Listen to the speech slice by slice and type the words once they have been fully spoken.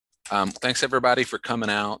Thanks everybody for coming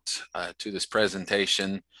out to this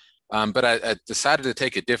presentation. But I decided to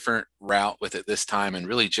take a different route with it this time and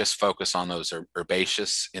really just focus on those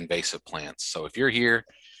herbaceous invasive plants. So if you're here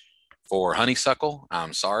for honeysuckle,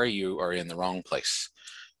 I'm sorry, you are in the wrong place.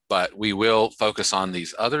 But we will focus on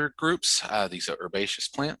these other groups, these herbaceous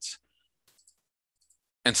plants.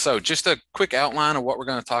 And so just a quick outline of what we're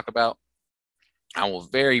going to talk about. I will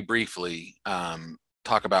very briefly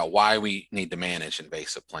talk about why we need to manage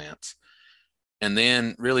invasive plants. And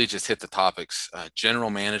then really just hit the topics, general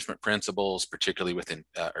management principles, particularly within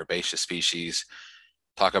herbaceous species,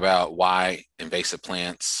 talk about why invasive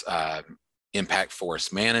plants impact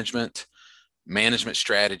forest management, management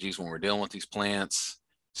strategies when we're dealing with these plants,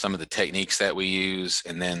 some of the techniques that we use,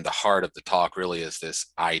 and then the heart of the talk really is this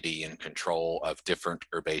ID and control of different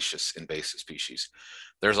herbaceous invasive species.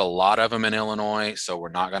 There's a lot of them in Illinois, so we're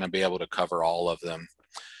not going to be able to cover all of them.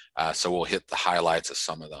 So we'll hit the highlights of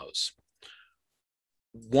some of those.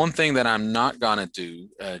 One thing that I'm not going to do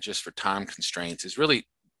just for time constraints is really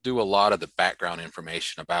do a lot of the background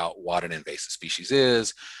information about what an invasive species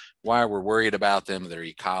is, why we're worried about them, their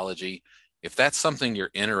ecology. If that's something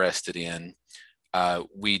you're interested in,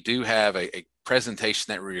 we do have a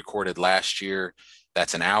presentation that we recorded last year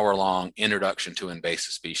that's an hour-long introduction to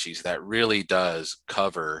invasive species that really does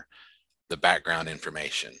cover the background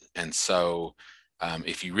information. And so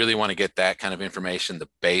if you really want to get that kind of information, the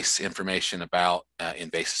base information about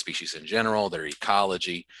invasive species in general, their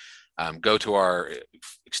ecology, go to our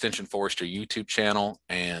Extension Forestry YouTube channel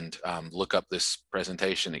and look up this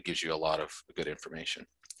presentation. It gives you a lot of good information.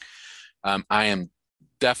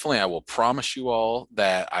 I will promise you all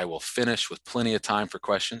that I will finish with plenty of time for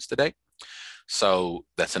questions today. So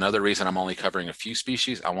that's another reason I'm only covering a few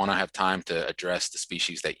species. I want to have time to address the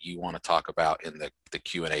species that you want to talk about in the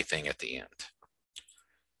Q&A thing at the end.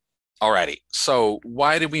 Alrighty, so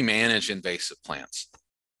why do we manage invasive plants?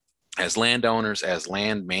 As landowners, as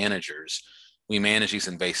land managers, we manage these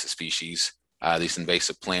invasive species, these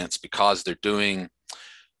invasive plants, because they're doing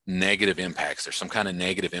negative impacts. There's some kind of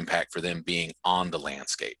negative impact for them being on the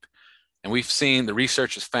landscape. And we've seen, the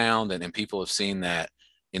research has found, and people have seen that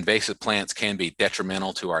invasive plants can be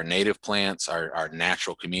detrimental to our native plants, our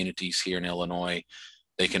natural communities here in Illinois.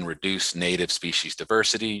 They can reduce native species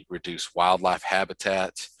diversity, reduce wildlife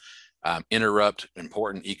habitat, interrupt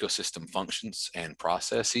important ecosystem functions and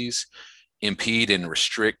processes, impede and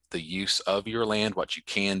restrict the use of your land, what you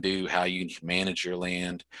can do, how you manage your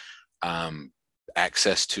land,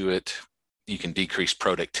 access to it. You can decrease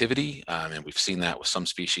productivity, and we've seen that with some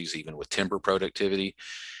species, even with timber productivity,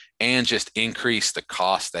 and just increase the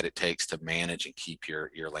cost that it takes to manage and keep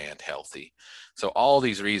your land healthy. So all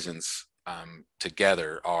these reasons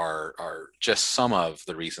together are just some of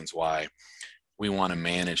the reasons why we want to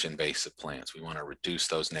manage invasive plants. We want to reduce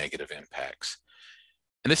those negative impacts.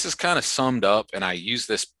 And this is kind of summed up, and I use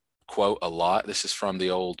this quote a lot. This is from the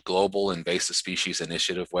old Global Invasive Species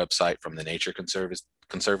Initiative website from the Nature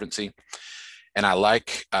Conservancy. And I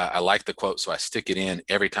like the quote, so I stick it in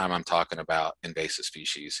every time I'm talking about invasive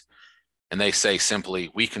species. And they say simply,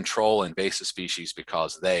 we control invasive species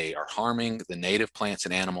because they are harming the native plants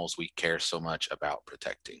and animals we care so much about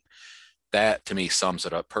protecting. That to me sums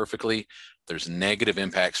it up perfectly. There's negative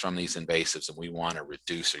impacts from these invasives, and we want to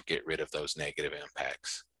reduce or get rid of those negative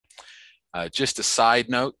impacts. Just a side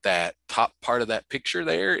note, that top part of that picture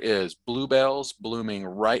there is bluebells blooming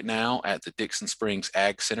right now at the Dixon Springs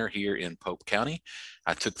Ag Center here in Pope County.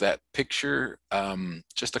 I took that picture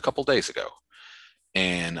just a couple days ago,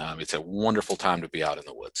 and it's a wonderful time to be out in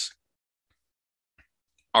the woods.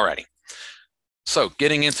 Alrighty. So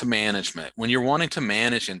getting into management, when you're wanting to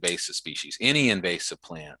manage invasive species, any invasive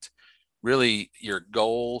plant, really your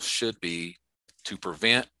goal should be to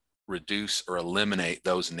prevent, reduce, or eliminate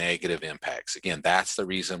those negative impacts. Again, that's the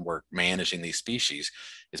reason we're managing these species,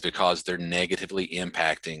 is because they're negatively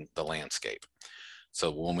impacting the landscape.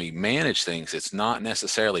 So when we manage things, it's not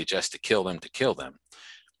necessarily just to kill them.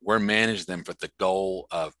 We're managing them with the goal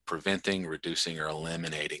of preventing, reducing, or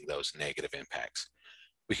eliminating those negative impacts.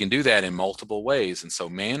 We can do that in multiple ways. And so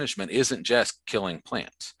management isn't just killing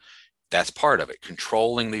plants. That's part of it,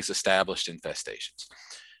 controlling these established infestations,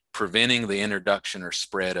 preventing the introduction or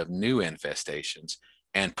spread of new infestations,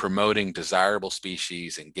 and promoting desirable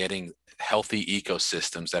species and getting healthy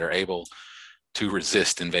ecosystems that are able to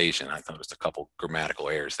resist invasion. I noticed a couple grammatical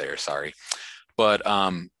errors there, sorry. But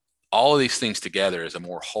all of these things together is a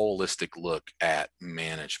more holistic look at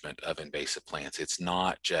management of invasive plants. It's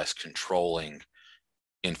not just controlling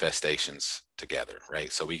infestations together,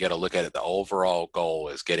 right? So we got to look at it. The overall goal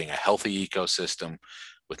is getting a healthy ecosystem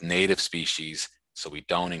with native species so we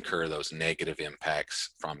don't incur those negative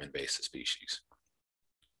impacts from invasive species.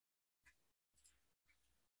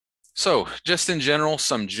 So just in general,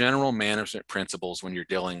 some general management principles when you're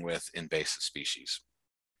dealing with invasive species.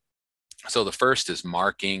 So the first is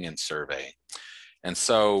marking and survey. And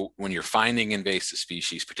so when you're finding invasive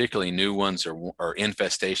species, particularly new ones or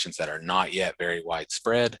infestations that are not yet very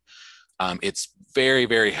widespread, it's very,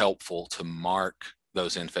 very helpful to mark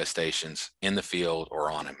those infestations in the field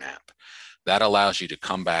or on a map. That allows you to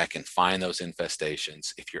come back and find those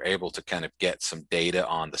infestations. If you're able to kind of get some data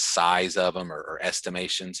on the size of them or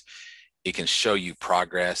estimations, it can show you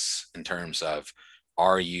progress in terms of,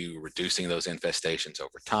 are you reducing those infestations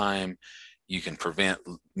over time? You can prevent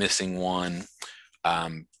missing one.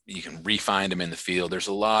 You can re-find them in the field. There's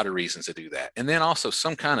a lot of reasons to do that. And then also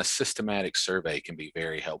some kind of systematic survey can be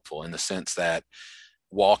very helpful in the sense that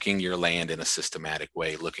walking your land in a systematic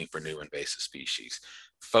way, looking for new invasive species,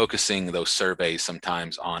 focusing those surveys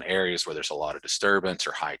sometimes on areas where there's a lot of disturbance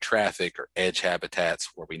or high traffic or edge habitats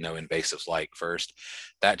where we know invasives like first.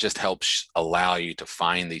 That just helps allow you to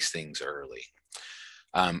find these things early.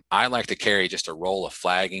 I like to carry just a roll of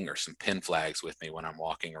flagging or some pin flags with me when I'm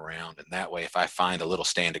walking around. And that way, if I find a little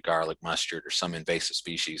stand of garlic mustard or some invasive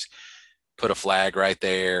species, put a flag right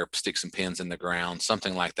there, stick some pins in the ground,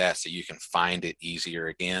 something like that, so you can find it easier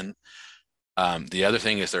again. The other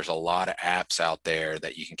thing is there's a lot of apps out there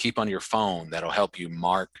that you can keep on your phone that'll help you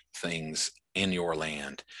mark things in your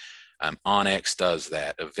land. Onyx does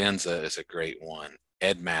that. Avenza is a great one.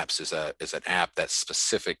 EdMaps is an app that's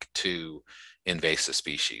specific to invasive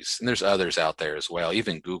species. And there's others out there as well.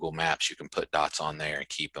 Even Google Maps, you can put dots on there and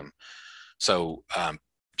keep them. So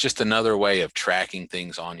just another way of tracking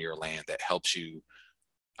things on your land that helps you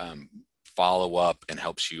follow up and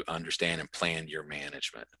helps you understand and plan your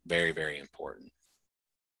management. Very, very important.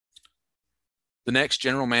 The next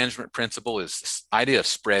general management principle is this idea of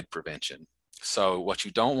spread prevention. So what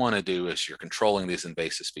you don't want to do is you're controlling these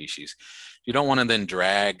invasive species. You don't want to then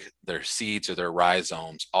drag their seeds or their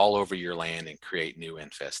rhizomes all over your land and create new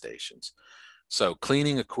infestations. So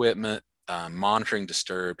cleaning equipment, monitoring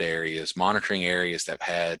disturbed areas, monitoring areas that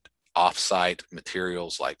have had off-site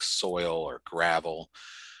materials like soil or gravel,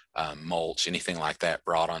 mulch, anything like that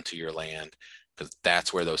brought onto your land, because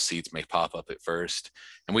that's where those seeds may pop up at first.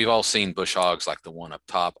 And we've all seen bush hogs like the one up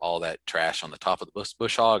top. All that trash on the top of the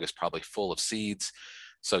bush hog is probably full of seeds.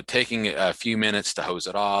 So taking a few minutes to hose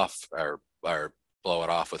it off or blow it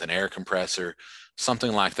off with an air compressor,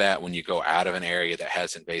 something like that when you go out of an area that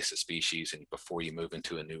has invasive species and before you move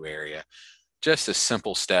into a new area. Just as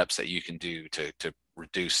simple steps that you can do to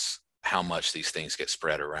reduce how much these things get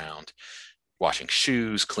spread around. Washing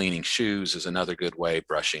shoes, cleaning shoes is another good way,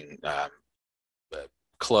 brushing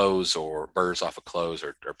clothes or birds off of clothes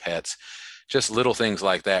or pets. Just little things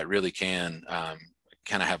like that really can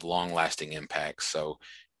kind of have long-lasting impacts. So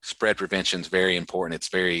spread prevention is very important. It's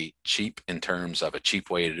very cheap in terms of a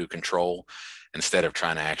cheap way to do control instead of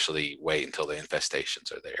trying to actually wait until the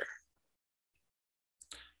infestations are there.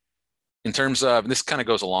 In terms of, this kind of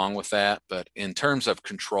goes along with that, but in terms of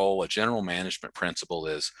control, a general management principle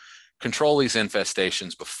is control these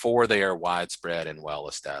infestations before they are widespread and well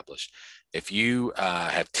established. If you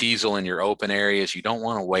have teasel in your open areas, you don't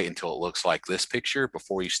want to wait until it looks like this picture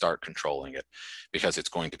before you start controlling it, because it's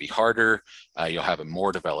going to be harder. You'll have a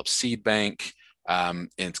more developed seed bank, and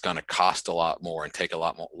it's going to cost a lot more and take a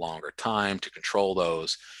lot more longer time to control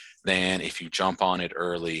those than if you jump on it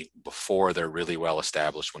early before they're really well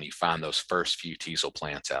established, when you find those first few teasel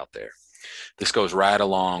plants out there. This goes right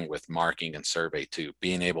along with marking and survey too.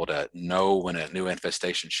 Being able to know when a new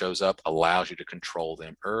infestation shows up allows you to control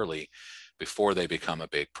them early before they become a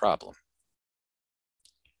big problem.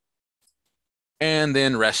 And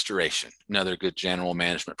then restoration, another good general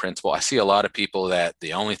management principle. I see a lot of people that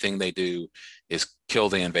the only thing they do is kill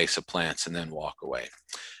the invasive plants and then walk away.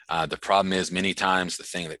 The problem is many times the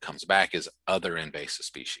thing that comes back is other invasive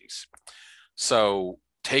species. So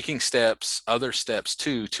taking steps, other steps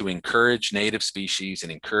too, to encourage native species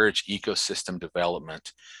and encourage ecosystem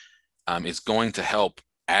development is going to help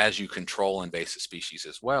as you control invasive species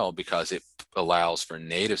as well, because it allows for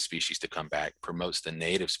native species to come back, promotes the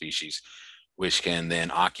native species, which can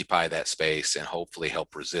then occupy that space and hopefully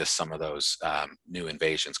help resist some of those new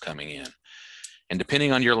invasions coming in. And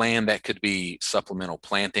depending on your land, that could be supplemental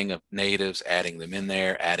planting of natives, adding them in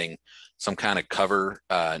there, adding some kind of cover,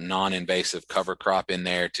 non-invasive cover crop in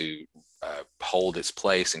there to hold its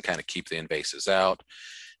place and kind of keep the invasives out,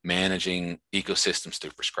 managing ecosystems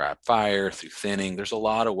through prescribed fire, through thinning. There's a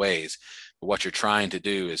lot of ways. But what you're trying to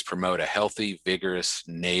do is promote a healthy, vigorous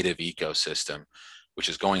native ecosystem which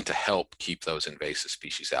is going to help keep those invasive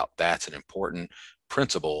species out. That's an important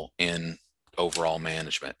principle in overall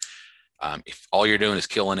management. If all you're doing is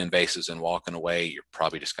killing invasives and walking away, you're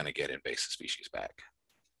probably just going to get invasive species back.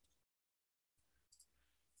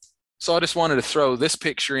 So I just wanted to throw this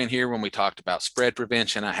picture in here. When we talked about spread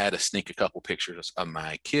prevention, I had to sneak a couple pictures of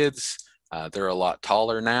my kids. They're a lot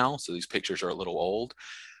taller now, so these pictures are a little old.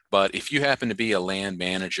 But if you happen to be a land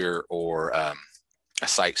manager or a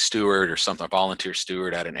site steward or something, a volunteer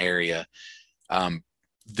steward at an area,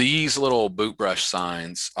 these little boot brush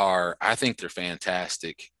signs are, I think they're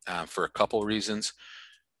fantastic for a couple reasons.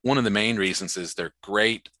 One of the main reasons is they're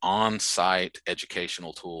great on-site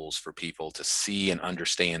educational tools for people to see and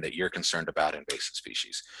understand that you're concerned about invasive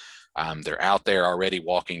species. They're out there already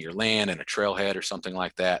walking your land in a trailhead or something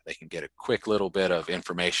like that. They can get a quick little bit of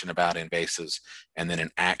information about invasives and then an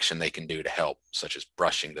action they can do to help, such as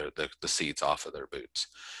brushing the seeds off of their boots.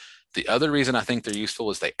 The other reason I think they're useful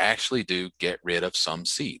is they actually do get rid of some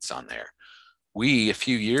seeds on there. We, a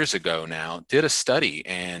few years ago now, did a study,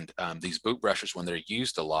 and these boot brushers, when they're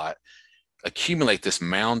used a lot, accumulate this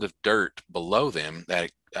mound of dirt below them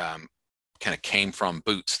that kind of came from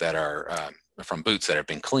boots that have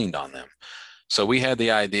been cleaned on them. So we had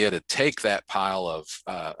the idea to take that pile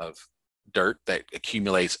of dirt that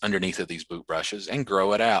accumulates underneath of these boot brushes and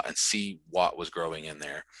grow it out and see what was growing in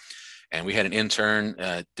there. And we had an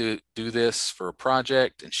intern do this for a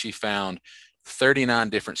project, and she found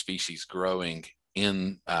 39 different species growing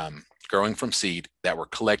from seed that were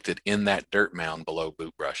collected in that dirt mound below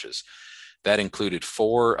boot brushes. That included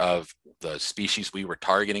 4 of the species we were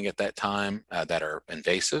targeting at that time that are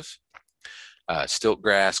invasive: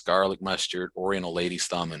 stiltgrass, garlic mustard, oriental lady's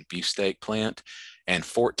thumb, and beefsteak plant, and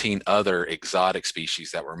 14 other exotic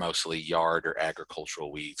species that were mostly yard or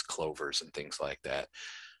agricultural weeds, clovers, and things like that.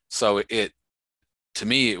 So to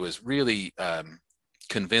me, it was really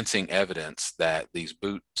convincing evidence that these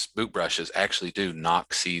boot brushes actually do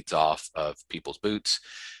knock seeds off of people's boots,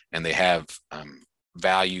 and they have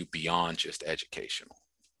value beyond just educational.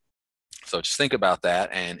 So just think about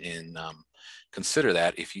that and consider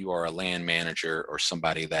that if you are a land manager or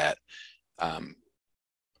somebody that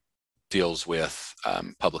deals with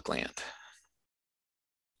public land.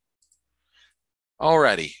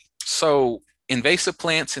 Alrighty, so invasive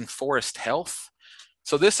plants in forest health.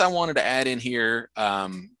 So this I wanted to add in here,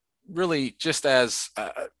 really just as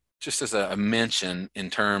a mention in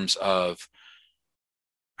terms of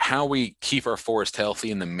how we keep our forest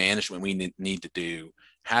healthy and the management we need to do.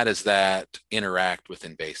 How does that interact with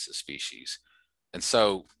invasive species? And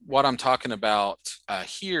so what I'm talking about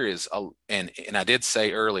here is, and I did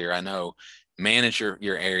say earlier, I know, manage your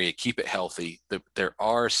area, keep it healthy. There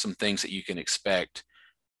are some things that you can expect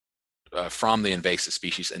from the invasive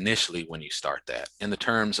species initially when you start that. In the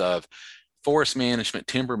terms of forest management,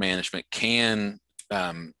 timber management can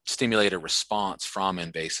stimulate a response from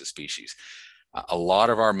invasive species. A lot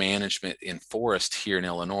of our management in forest here in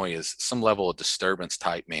Illinois is some level of disturbance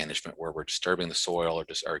type management where we're disturbing the soil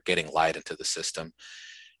or getting light into the system.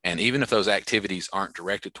 And even if those activities aren't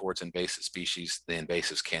directed towards invasive species, the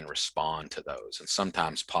invasives can respond to those, and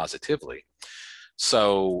sometimes positively.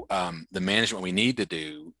 So the management we need to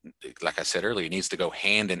do, like I said earlier, needs to go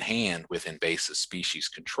hand in hand with invasive species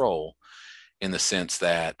control, in the sense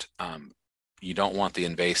that you don't want the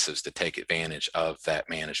invasives to take advantage of that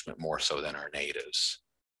management more so than our natives.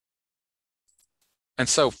 And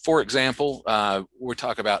so, for example, we're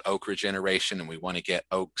talking about oak regeneration, and we want to get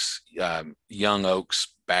oaks, young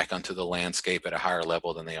oaks, back onto the landscape at a higher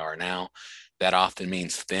level than they are now. That often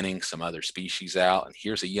means thinning some other species out. And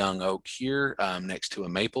here's a young oak here next to a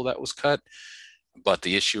maple that was cut. But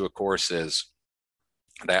the issue, of course, is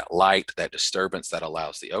that light, that disturbance that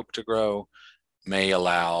allows the oak to grow may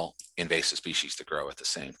allow invasive species to grow at the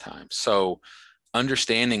same time. So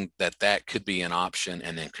understanding that that could be an option,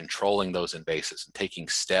 and then controlling those invasives and taking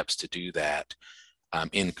steps to do that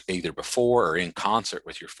in either before or in concert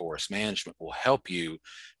with your forest management will help you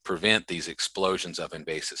prevent these explosions of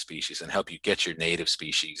invasive species and help you get your native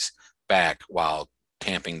species back while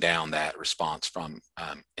tamping down that response from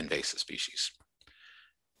invasive species.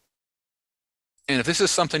 And if this is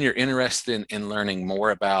something you're interested in learning more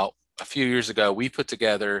about, a few years ago, we put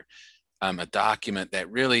together a document that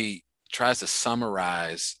really tries to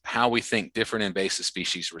summarize how we think different invasive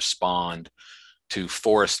species respond to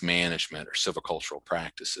forest management or silvicultural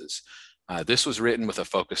practices. This was written with a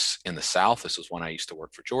focus in the South. This was when I used to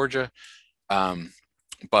work for Georgia,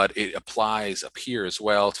 but it applies up here as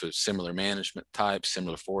well to similar management types,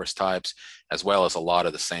 similar forest types, as well as a lot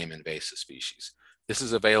of the same invasive species. This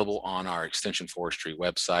is available on our Extension Forestry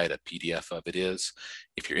website. A PDF of it is,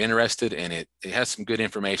 if you're interested, and it has some good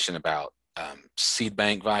information about seed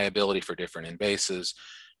bank viability for different invasives,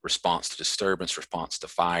 response to disturbance, response to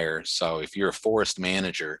fire. So if you're a forest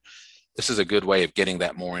manager, this is a good way of getting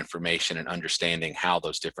that more information and understanding how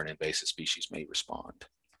those different invasive species may respond.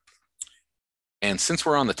 And since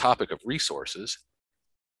we're on the topic of resources,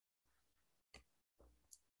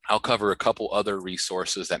 I'll cover a couple other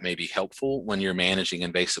resources that may be helpful when you're managing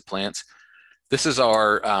invasive plants. This is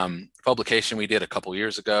our publication we did a couple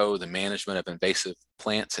years ago, The Management of Invasive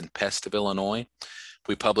Plants and Pests of Illinois.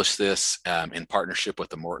 We published this in partnership with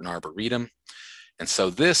the Morton Arboretum. And so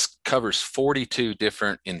this covers 42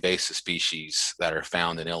 different invasive species that are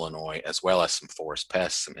found in Illinois, as well as some forest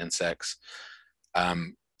pests, some insects.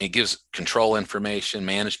 It gives control information,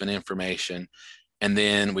 management information, and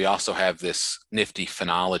then we also have this nifty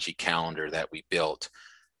phenology calendar that we built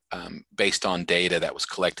based on data that was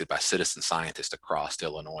collected by citizen scientists across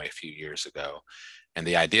Illinois a few years ago. And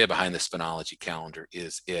the idea behind this phenology calendar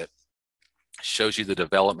is it shows you the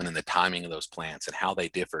development and the timing of those plants and how they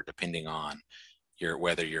differ depending on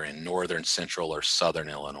whether you're in northern, central, or southern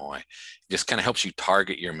Illinois. It just kind of helps you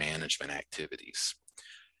target your management activities.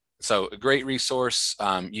 So a great resource.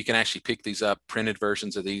 You can actually pick these up, printed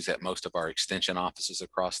versions of these at most of our extension offices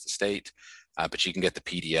across the state, but you can get the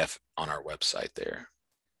PDF on our website there.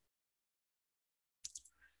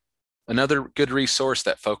 Another good resource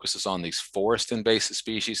that focuses on these forest invasive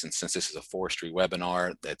species, and since this is a forestry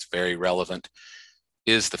webinar that's very relevant,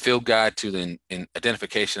 is the Field Guide to the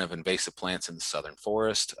Identification of Invasive Plants in the Southern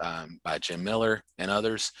Forest by Jim Miller and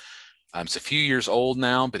others. It's a few years old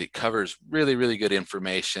now, but it covers really, really good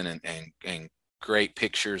information and great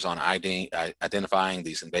pictures on identifying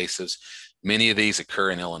these invasives. Many of these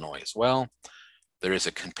occur in Illinois as well. There is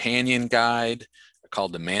a companion guide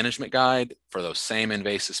called the Management Guide for those same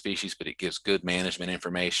invasive species, but it gives good management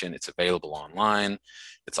information. It's available online.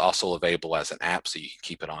 It's also available as an app, so you can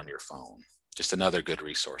keep it on your phone. Just another good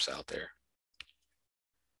resource out there.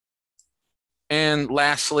 And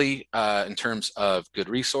lastly, in terms of good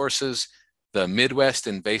resources, the Midwest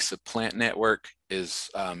Invasive Plant Network is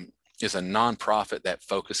a nonprofit that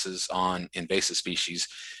focuses on invasive species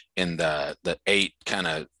in the 8 kind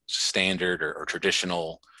of standard or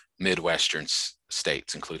traditional Midwestern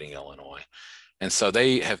states, including Illinois. And so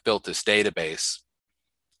they have built this database.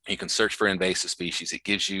 You can search for invasive species. It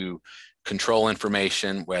gives you control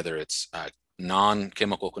information, whether it's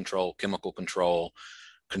non-chemical control, chemical control,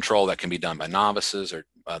 control that can be done by novices or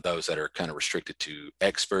those that are kind of restricted to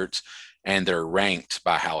experts, and they're ranked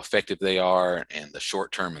by how effective they are and the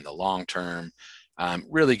short term and the long term.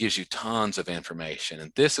 Really gives you tons of information.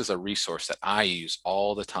 And this is a resource that I use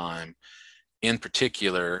all the time, in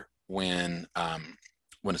particular when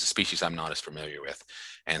it's a species I'm not as familiar with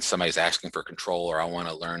and somebody's asking for control or I want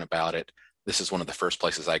to learn about it. This is one of the first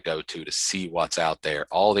places I go to see what's out there.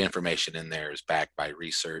 All the information in there is backed by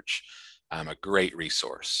research. A great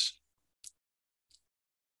resource.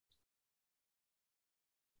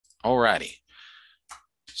 Alrighty.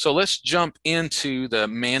 So let's jump into the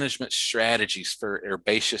management strategies for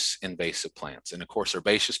herbaceous invasive plants. And of course,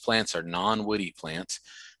 herbaceous plants are non-woody plants.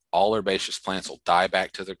 All herbaceous plants will die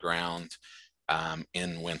back to the ground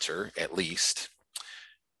in winter, at least.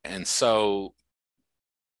 And so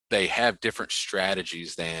they have different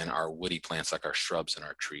strategies than our woody plants like our shrubs and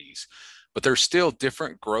our trees. But there's still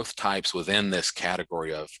different growth types within this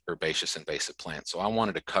category of herbaceous invasive plants. So I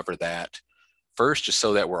wanted to cover that first, just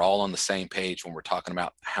so that we're all on the same page when we're talking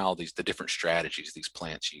about how the different strategies these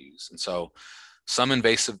plants use. And so some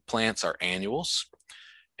invasive plants are annuals.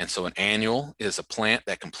 And so an annual is a plant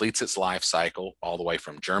that completes its life cycle all the way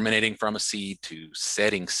from germinating from a seed to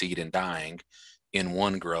setting seed and dying in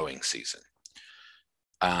one growing season.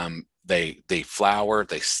 They flower,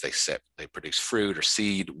 they produce fruit or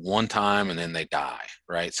seed one time, and then they die,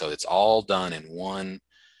 right? So it's all done in one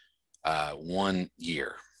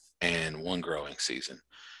year and one growing season.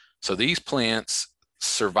 So these plants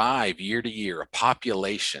survive year to year. A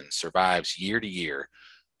population survives year to year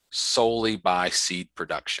solely by seed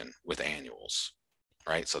production with annuals,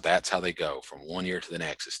 right? So that's how they go from one year to the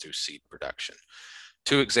next, is through seed production.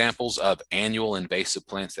 2 examples of annual invasive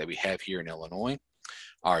plants that we have here in Illinois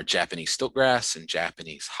are Japanese stiltgrass and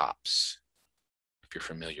Japanese hops, if you're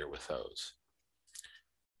familiar with those.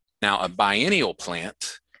 Now, a biennial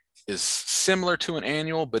plant is similar to an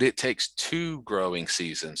annual, but it takes 2 growing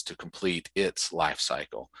seasons to complete its life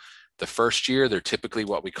cycle. The first year, they're typically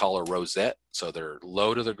what we call a rosette. So they're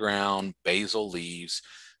low to the ground, basal leaves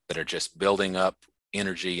that are just building up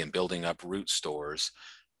energy and building up root stores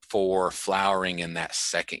for flowering in that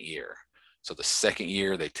second year. So the second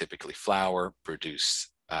year, they typically flower, produce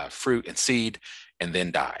fruit and seed, and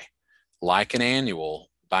then die. Like an annual,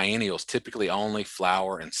 biennials typically only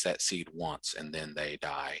flower and set seed once, and then they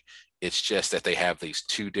die. It's just that they have these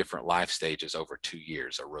two different life stages over 2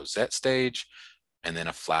 years, a rosette stage and then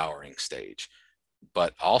a flowering stage.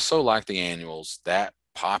 But also like the annuals, that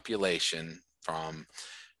population from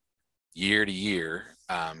year to year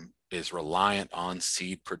is reliant on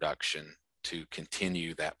seed production to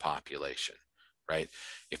continue that population, right?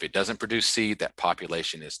 If it doesn't produce seed, that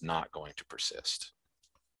population is not going to persist.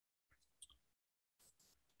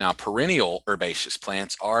 Now, perennial herbaceous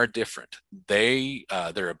plants are different.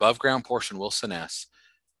 Their above ground portion will senesce,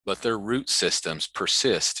 but their root systems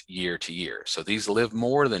persist year to year. So these live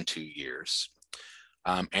more than 2 years.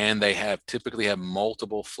 And they typically have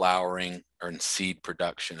multiple flowering and seed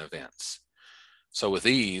production events. So with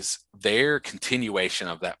these, their continuation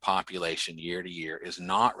of that population year to year is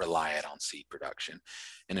not reliant on seed production.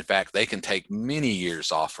 And in fact, they can take many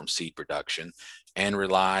years off from seed production and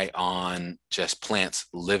rely on just plants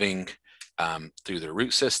living through their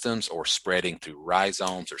root systems or spreading through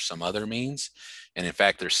rhizomes or some other means. And in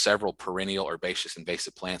fact, there's several perennial herbaceous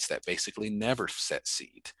invasive plants that basically never set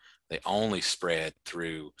seed. They only spread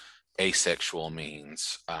through asexual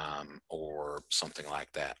means or something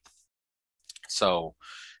like that. So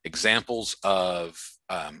examples of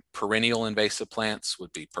perennial invasive plants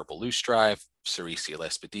would be purple loosestrife, Sericea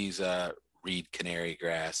lespedeza, reed canary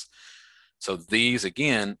grass. So these,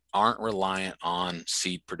 again, aren't reliant on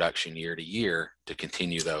seed production year to year to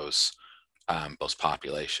continue those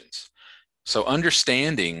populations. So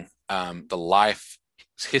understanding the life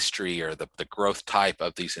history or the growth type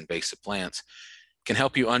of these invasive plants can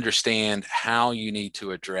help you understand how you need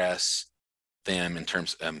to address them in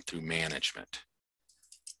terms through management.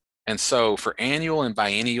 And so for annual and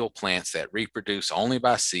biennial plants that reproduce only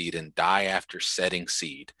by seed and die after setting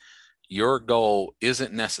seed, your goal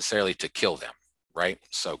isn't necessarily to kill them, right?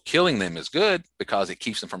 So killing them is good because it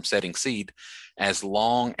keeps them from setting seed as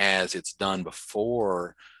long as it's done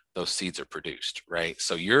before those seeds are produced, right?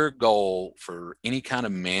 So your goal for any kind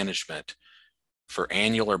of management for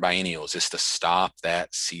annual or biennials is to stop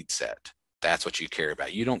that seed set. That's what you care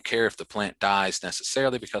about. You don't care if the plant dies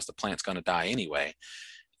necessarily because the plant's going to die anyway.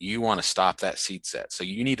 You want to stop that seed set. So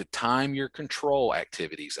you need to time your control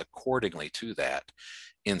activities accordingly to that,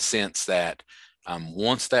 in sense that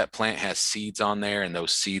once that plant has seeds on there and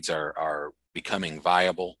those seeds are becoming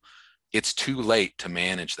viable, it's too late to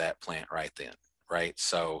manage that plant right then, right?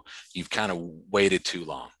 So you've kind of waited too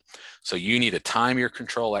long. So you need to time your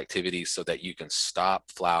control activities so that you can stop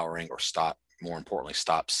flowering or more importantly,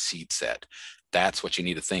 stop seed set. That's what you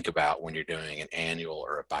need to think about when you're doing an annual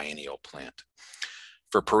or a biennial plant.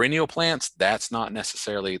 For perennial plants, that's not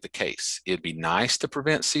necessarily the case. It'd be nice to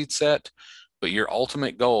prevent seed set, but your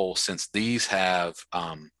ultimate goal, since these have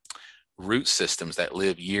root systems that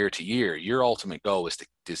live year to year, your ultimate goal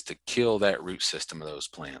is to kill that root system of those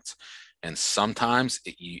plants. And sometimes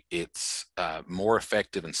it's more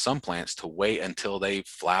effective in some plants to wait until they've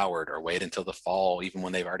flowered or wait until the fall, even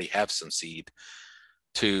when they've already have some seed,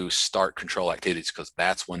 to start control activities, because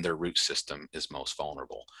that's when their root system is most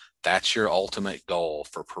vulnerable. That's your ultimate goal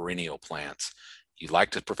for perennial plants. You'd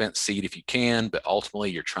like to prevent seed if you can, but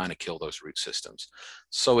ultimately you're trying to kill those root systems.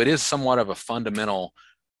 So it is somewhat of a fundamental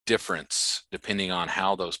difference depending on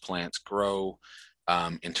how those plants grow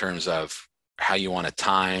in terms of how you want to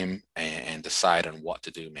time and decide on what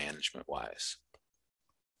to do management wise.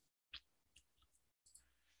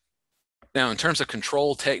 Now, in terms of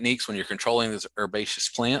control techniques, when you're controlling these herbaceous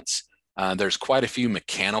plants, there's quite a few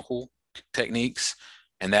mechanical techniques,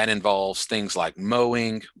 and that involves things like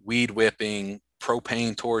mowing, weed whipping,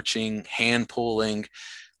 propane torching, hand pulling,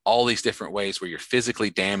 all these different ways where you're physically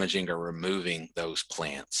damaging or removing those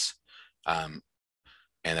plants.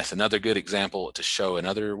 And that's another good example to show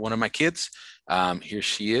another one of my kids. Here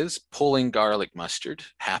she is pulling garlic mustard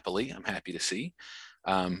happily, I'm happy to see.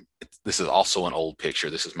 This is also an old picture.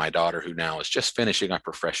 This is my daughter who now is just finishing up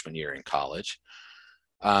her freshman year in college.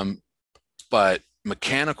 But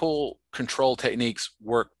mechanical control techniques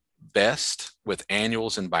work best with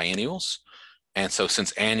annuals and biennials. And so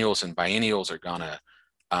since annuals and biennials are gonna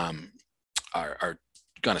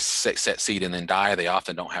set seed and then die, they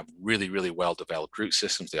often don't have really, really well-developed root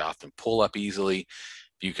systems. They often pull up easily.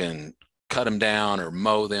 You can cut them down or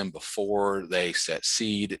mow them before they set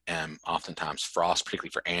seed, and oftentimes frost,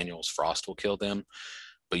 particularly for annuals, frost will kill them.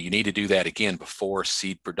 But you need to do that again before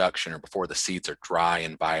seed production or before the seeds are dry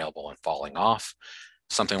and viable and falling off.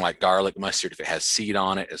 Something like garlic mustard, if it has seed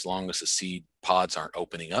on it, as long as the seed pods aren't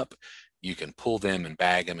opening up, you can pull them and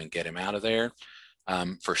bag them and get them out of there.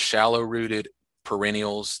 For shallow-rooted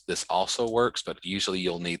perennials, this also works, but usually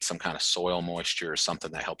you'll need some kind of soil moisture or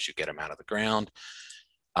something that helps you get them out of the ground,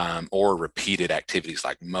 or repeated activities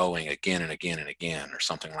like mowing again and again and again, or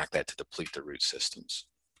something like that to deplete the root systems.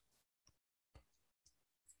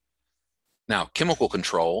 Now, chemical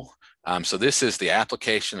control. So this is the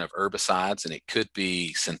application of herbicides, and it could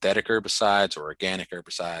be synthetic herbicides or organic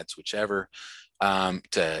herbicides, whichever,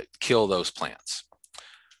 to kill those plants.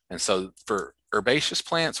 And so for herbaceous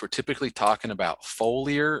plants, we're typically talking about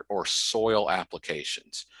foliar or soil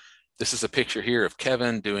applications. This is a picture here of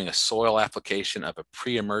Kevin doing a soil application of a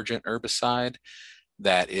pre-emergent herbicide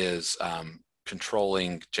that is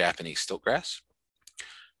controlling Japanese stiltgrass.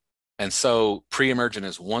 And so pre-emergent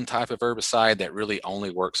is one type of herbicide that really only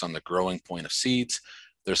works on the growing point of seeds.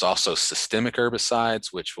 There's also systemic herbicides,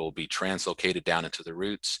 which will be translocated down into the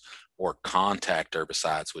roots, or contact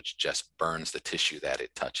herbicides, which just burns the tissue that it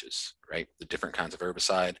touches, right? The different kinds of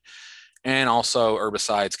herbicide. And also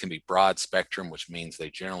herbicides can be broad spectrum, which means they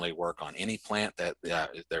generally work on any plant that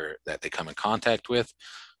they come in contact with,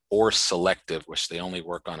 or selective, which they only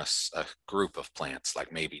work on a group of plants,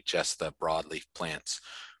 like maybe just the broadleaf plants,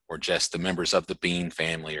 or just the members of the bean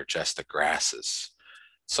family, or just the grasses.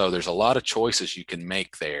 So there's a lot of choices you can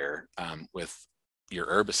make there with your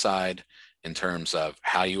herbicide in terms of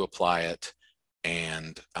how you apply it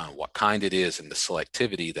and what kind it is, and the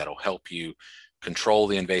selectivity that'll help you control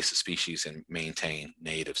the invasive species and maintain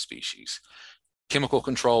native species. Chemical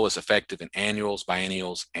control is effective in annuals,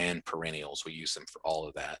 biennials, and perennials. We use them for all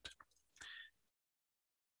of that.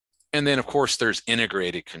 And then, of course, there's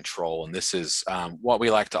integrated control. And this is what we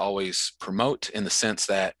like to always promote, in the sense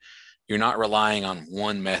that you're not relying on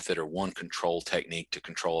one method or one control technique to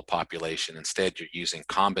control a population. Instead, you're using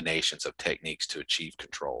combinations of techniques to achieve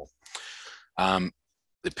control.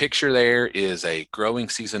 The picture there is a growing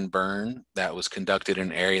season burn that was conducted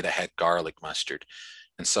in an area that had garlic mustard.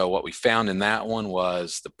 And so what we found in that one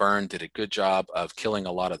was the burn did a good job of killing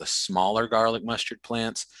a lot of the smaller garlic mustard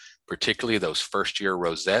plants, particularly those first-year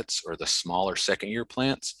rosettes or the smaller second-year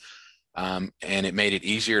plants. And it made it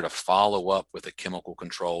easier to follow up with a chemical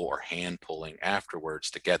control or hand pulling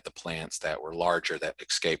afterwards to get the plants that were larger that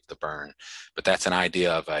escaped the burn. But that's an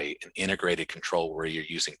idea of an integrated control where you're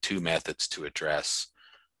using two methods to address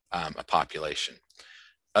a population.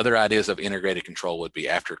 Other ideas of integrated control would be,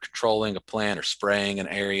 after controlling a plant or spraying an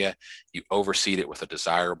area, you overseed it with a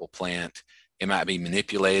desirable plant. It might be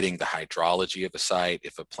manipulating the hydrology of a site,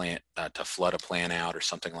 if a plant, to flood a plant out or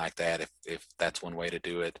something like that, if that's one way to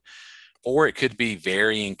do it. Or it could be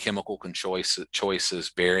varying chemical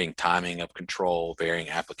choices, varying timing of control, varying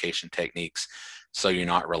application techniques. So you're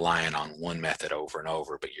not relying on one method over and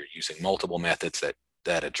over, but you're using multiple methods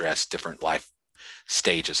that address different life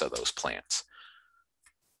stages of those plants.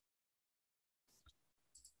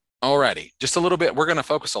 Alrighty, just a little bit. We're going to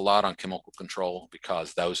focus a lot on chemical control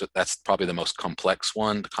because that's probably the most complex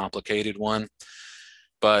one, the complicated one.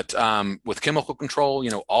 But with chemical control,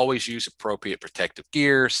 always use appropriate protective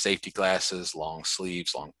gear, safety glasses, long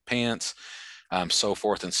sleeves, long pants, so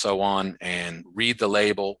forth and so on. And read the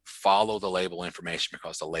label, follow the label information,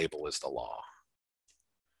 because the label is the law.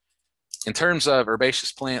 In terms of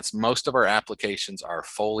herbaceous plants, most of our applications are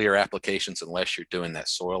foliar applications, unless you're doing that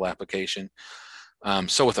soil application.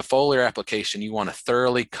 So with a foliar application, you want to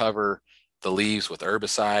thoroughly cover the leaves with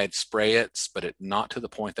herbicide, spray it, but not to the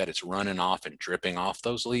point that it's running off and dripping off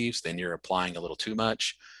those leaves. Then you're applying a little too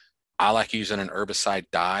much. I like using an herbicide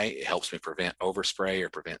dye. It helps me prevent overspray or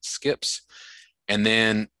prevent skips. And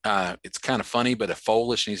then it's kind of funny, but a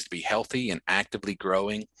foliage needs to be healthy and actively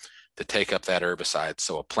growing to take up that herbicide.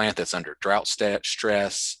 So a plant that's under drought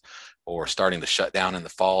stress, or starting to shut down in the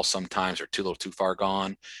fall sometimes, or too little too far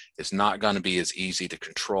gone, is not going to be as easy to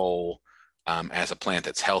control as a plant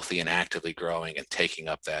that's healthy and actively growing and taking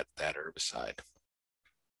up that herbicide.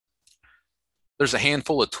 There's a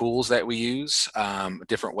handful of tools that we use,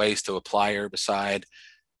 different ways to apply herbicide.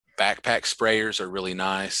 Backpack sprayers are really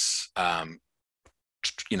nice.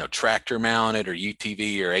 Tractor mounted or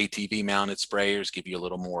UTV or ATV mounted sprayers give you a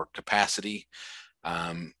little more capacity.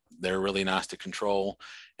 They're really nice to control.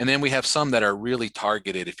 And then we have some that are really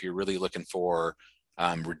targeted if you're really looking for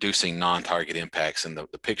reducing non-target impacts. And the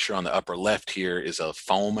picture on the upper left here is a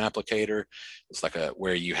foam applicator. It's like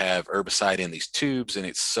where you have herbicide in these tubes, and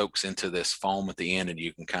it soaks into this foam at the end, and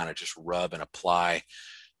you can kind of just rub and apply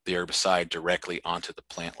the herbicide directly onto the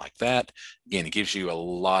plant like that. Again, it gives you a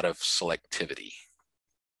lot of selectivity.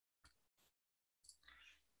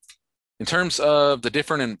 In terms of the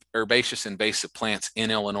different herbaceous invasive plants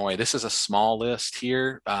in Illinois, this is a small list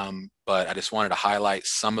here, but I just wanted to highlight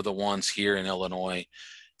some of the ones here in Illinois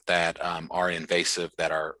that are invasive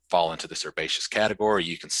that fall into this herbaceous category.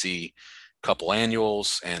 You can see a couple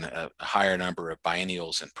annuals and a higher number of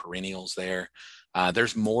biennials and perennials there.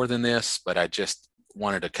 There's more than this, but I just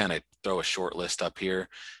wanted to kind of throw a short list up here.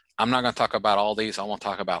 I'm not going to talk about all these. I want to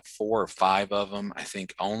talk about 4 or 5 of them, I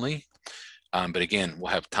think, only. But again,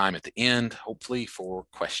 we'll have time at the end, hopefully, for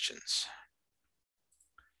questions.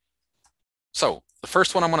 So the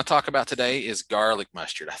first one I'm going to talk about today is garlic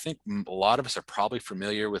mustard. I think a lot of us are probably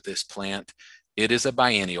familiar with this plant. It is a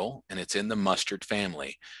biennial and it's in the mustard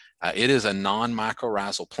family. It is a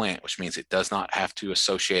non-mycorrhizal plant, which means it does not have to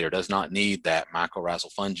associate or does not need that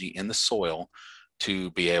mycorrhizal fungi in the soil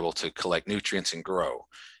to be able to collect nutrients and grow.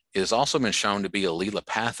 It has also been shown to be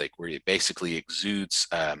allelopathic, where it basically exudes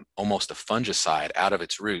almost a fungicide out of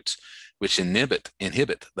its roots, which inhibit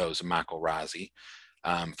those mycorrhizae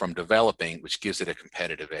from developing, which gives it a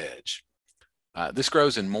competitive edge. This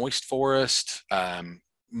grows in moist forest.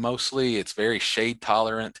 Mostly it's very shade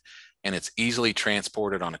tolerant, and it's easily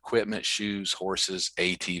transported on equipment, shoes, horses,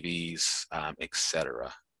 ATVs,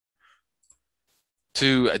 etc.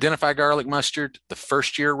 To identify garlic mustard, the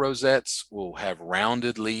first year rosettes will have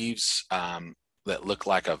rounded leaves that look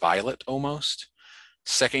like a violet almost.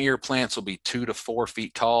 Second year plants will be 2 to 4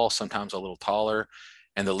 feet tall, sometimes a little taller,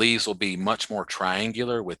 and the leaves will be much more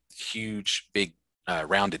triangular with huge, big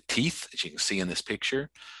rounded teeth, as you can see in this picture.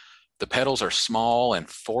 The petals are small and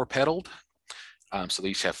 4-petaled. So they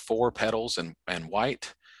each have 4 petals and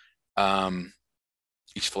white.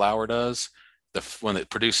 Each flower does. When it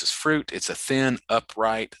produces fruit, it's a thin,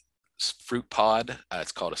 upright fruit pod.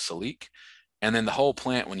 It's called a silique. And then the whole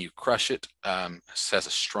plant, when you crush it, has a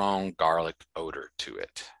strong garlic odor to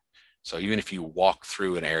it. So even if you walk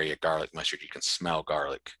through an area of garlic mustard, you can smell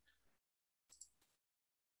garlic.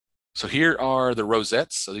 So here are the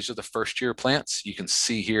rosettes. So these are the first year plants. You can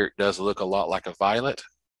see here it does look a lot like a violet.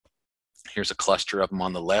 Here's a cluster of them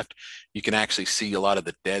on the left. You can actually see a lot of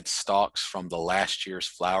the dead stalks from the last year's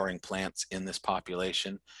flowering plants in this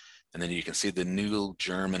population. And then you can see the new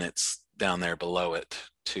germinates down there below it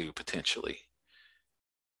too, potentially.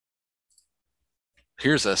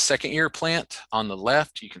 Here's a second year plant on the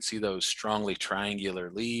left. You can see those strongly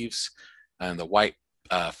triangular leaves and the white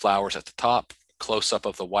flowers at the top, close up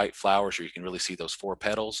of the white flowers, where you can really see those 4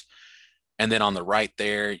 petals. And then on the right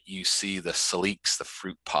there, you see the siliques, the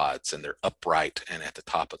fruit pods, and they're upright and at the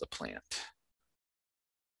top of the plant.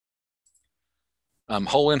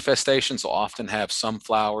 Whole infestations will often have some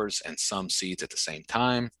flowers and some seeds at the same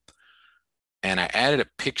time. And I added a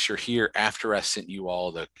picture here after I sent you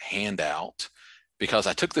all the handout, because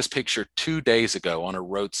I took this picture 2 days ago on a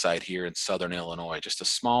roadside here in Southern Illinois, just a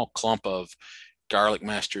small clump of garlic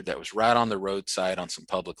mustard that was right on the roadside on some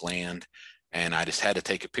public land. And I just had to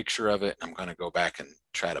take a picture of it. I'm going to go back and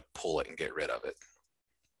try to pull it and get rid of it.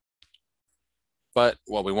 But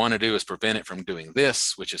what we want to do is prevent it from doing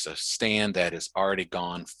this, which is a stand that is already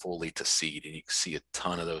gone fully to seed. And you can see a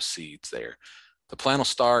ton of those seeds there. The plant will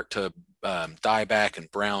start to die back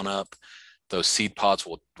and brown up. Those seed pods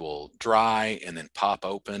will dry and then pop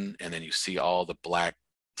open. And then you see all the black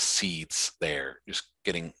seeds there just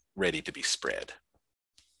getting ready to be spread.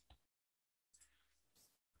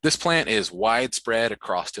 This plant is widespread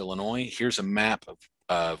across Illinois. Here's a map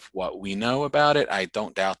of what we know about it. I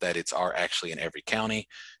don't doubt that it's actually in every county,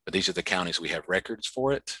 but these are the counties we have records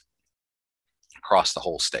for it across the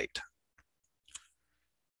whole state.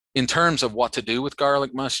 In terms of what to do with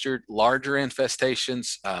garlic mustard, larger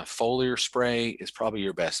infestations, foliar spray is probably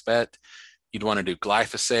your best bet. You'd want to do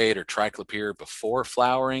glyphosate or triclopyr before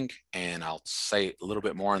flowering, and I'll say a little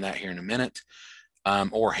bit more on that here in a minute.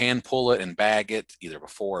 Or hand pull it and bag it either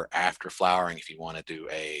before or after flowering if you want to do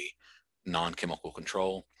a non-chemical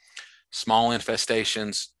control. Small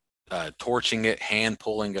infestations, torching it, hand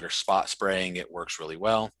pulling it, or spot spraying it works really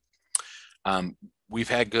well. We've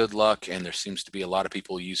had good luck, and there seems to be a lot of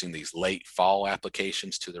people using these late fall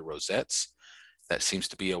applications to the rosettes. That seems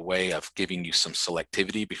to be a way of giving you some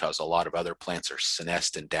selectivity, because a lot of other plants are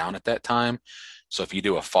senesced and down at that time. So if you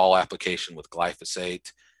do a fall application with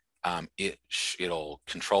glyphosate, it'll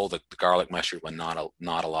control the garlic mustard when not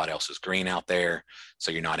a lot else is green out there,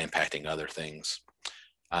 so you're not impacting other things.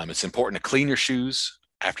 It's important to clean your shoes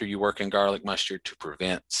after you work in garlic mustard to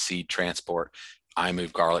prevent seed transport. I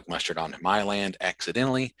moved garlic mustard onto my land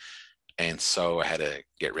accidentally, and so I had to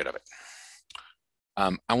get rid of it.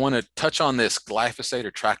 I want to touch on this glyphosate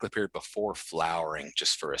or triclopyr before flowering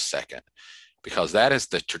just for a second, because that is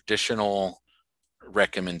the traditional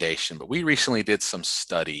recommendation. But we recently did some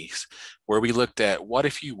studies where we looked at what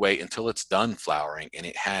if you wait until it's done flowering and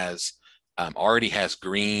it has already has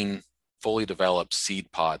green fully developed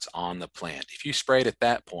seed pods on the plant. If you spray it at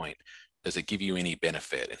that point, does it give you any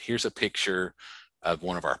benefit? And here's a picture of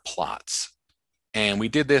one of our plots. And we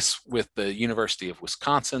did this with the University of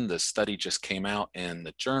Wisconsin. The study just came out in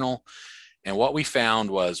the journal. And what we found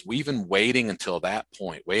was we've been waiting until that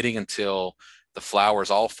point, waiting until the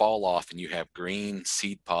flowers all fall off and you have green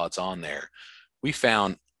seed pods on there. We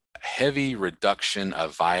found a heavy reduction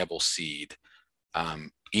of viable seed,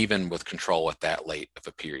 even with control at that late of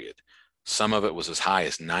a period. Some of it was as high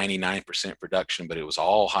as 99% reduction, but it was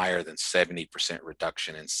all higher than 70%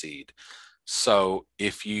 reduction in seed. So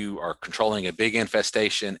if you are controlling a big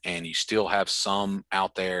infestation and you still have some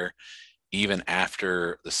out there, even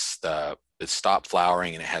after it stopped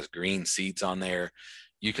flowering and it has green seeds on there,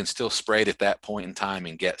 you can still spray it at that point in time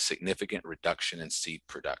and get significant reduction in seed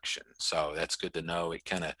production. So that's good to know. It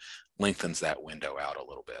kind of lengthens that window out a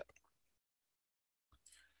little bit.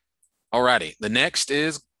 Alrighty, the next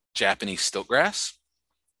is Japanese stiltgrass.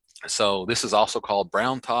 So this is also called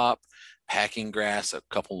brown top, packing grass, a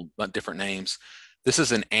couple different names. This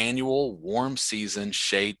is an annual warm season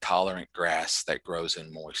shade tolerant grass that grows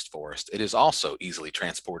in moist forest. It is also easily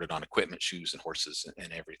transported on equipment, shoes, and horses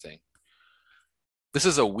and everything. This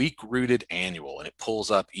is a weak rooted annual and it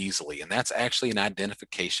pulls up easily. And that's actually an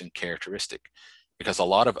identification characteristic because a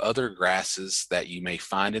lot of other grasses that you may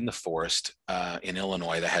find in the forest in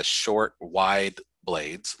Illinois that has short, wide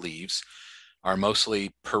blades, leaves, are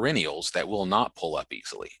mostly perennials that will not pull up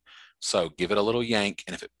easily. So give it a little yank,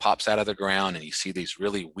 and if it pops out of the ground and you see these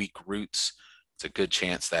really weak roots, it's a good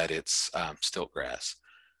chance that it's stiltgrass.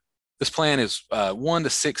 This plant is 1 to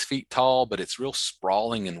 6 feet tall, but it's real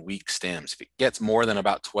sprawling and weak stems. If it gets more than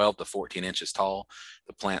about 12 to 14 inches tall,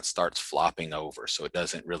 the plant starts flopping over, so it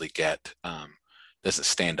doesn't really doesn't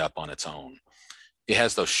stand up on its own. It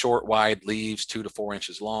has those short, wide leaves, 2 to 4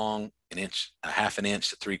 inches long, a half an inch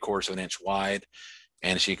to 3/4 of an inch wide.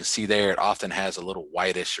 And as you can see there, it often has a little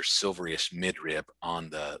whitish or silverish midrib on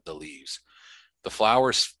the leaves. The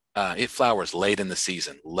flowers, it flowers late in the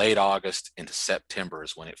season, late August into September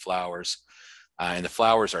is when it flowers. And the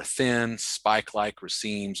flowers are thin, spike-like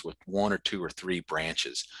racemes with 1 or 2 or 3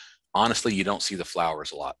 branches. Honestly, you don't see the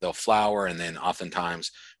flowers a lot. They'll flower and then oftentimes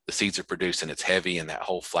the seeds are produced and it's heavy and that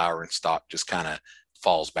whole flowering stalk just kind of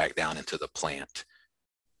falls back down into the plant.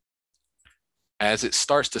 As it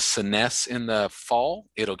starts to senesce in the fall,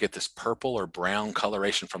 it'll get this purple or brown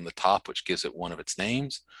coloration from the top, which gives it one of its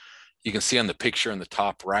names. You can see on the picture in the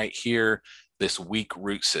top right here, this weak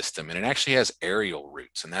root system, and it actually has aerial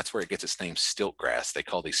roots, and that's where it gets its name stiltgrass. They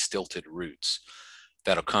call these stilted roots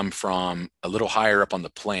that'll come from a little higher up on the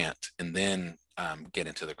plant and then get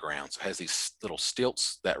into the ground. So it has these little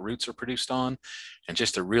stilts that roots are produced on and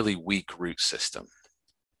just a really weak root system.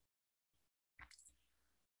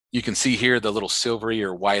 You can see here the little silvery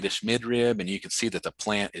or whitish midrib, and you can see that the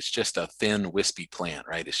plant is just a thin, wispy plant,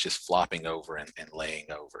 right? It's just flopping over and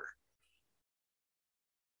laying over.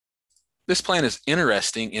 This plant is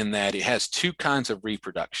interesting in that it has 2 kinds of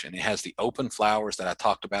reproduction. It has the open flowers that I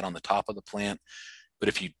talked about on the top of the plant, but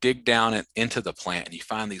if you dig down into the plant and you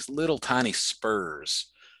find these little tiny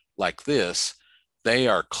spurs like this, they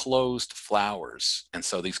are closed flowers. And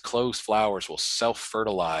so these closed flowers will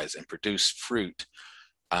self-fertilize and produce fruit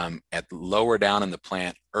at lower down in the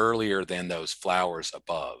plant earlier than those flowers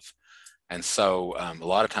above. And so a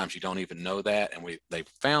lot of times you don't even know that. And they've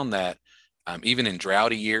found that even in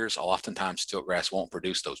droughty years, oftentimes stiltgrass won't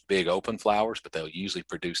produce those big open flowers, but they'll usually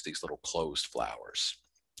produce these little closed flowers.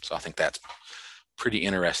 So I think that's pretty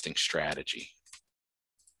interesting strategy.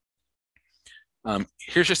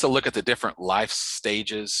 Here's just a look at the different life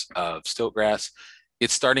stages of stiltgrass.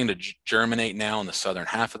 It's starting to germinate now in the southern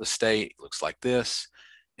half of the state. It looks like this,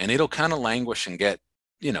 and it'll kind of languish and get,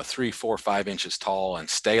 3, 4, 5 inches tall and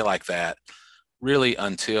stay like that really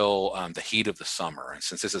until the heat of the summer. And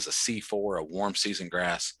since this is a C4, a warm season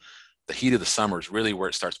grass, the heat of the summer is really where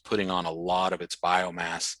it starts putting on a lot of its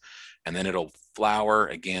biomass, and then it'll flower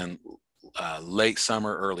again late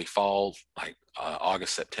summer, early fall, like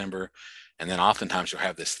August, September. And then oftentimes you'll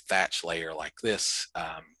have this thatch layer like this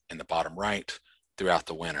in the bottom right throughout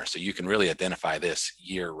the winter. So you can really identify this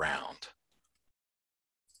year round.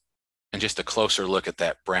 And just a closer look at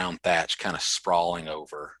that brown thatch kind of sprawling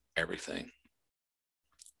over everything.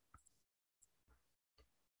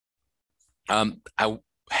 I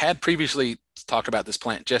had previously talked about this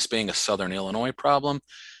plant just being a Southern Illinois problem,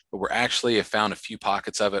 but we're actually have found a few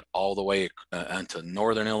pockets of it all the way into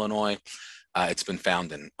Northern Illinois. It's been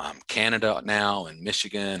found in Canada now, and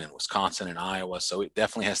Michigan, and Wisconsin, and Iowa. So it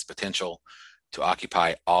definitely has the potential to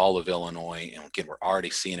occupy all of Illinois. And again, we're already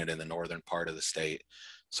seeing it in the northern part of the state.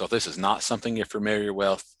 So if this is not something you're familiar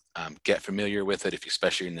with, get familiar with it,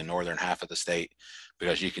 especially in the northern half of the state,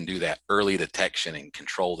 because you can do that early detection and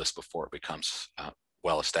control this before it becomes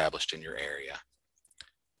well established in your area.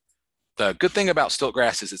 The good thing about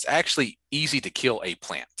stiltgrass is it's actually easy to kill a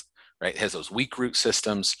plant, right? It has those weak root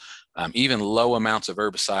systems. Even low amounts of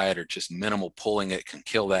herbicide or just minimal pulling it can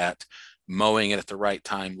kill that. Mowing it at the right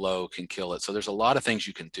time low can kill it. So there's a lot of things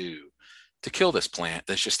you can do to kill this plant.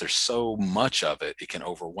 There's so much of it, it can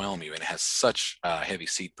overwhelm you, and it has such heavy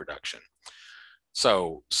seed production.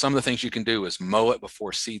 So some of the things you can do is mow it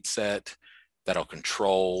before seed set. That'll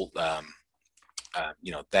control that.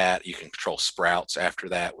 You can control sprouts after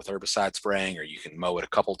that with herbicide spraying, or you can mow it a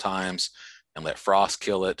couple times and let frost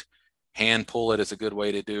kill it. Hand pull it is a good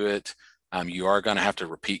way to do it. You are going to have to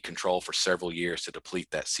repeat control for several years to deplete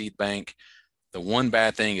that seed bank. The one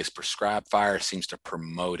bad thing is prescribed fire seems to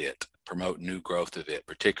promote new growth of it,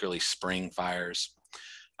 particularly spring fires.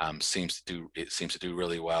 Seems to do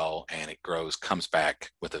really well, and it comes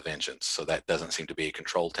back with a vengeance. So that doesn't seem to be a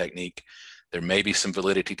control technique. There may be some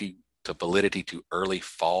validity to early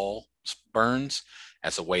fall burns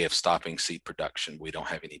as a way of stopping seed production. We don't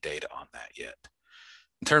have any data on that yet.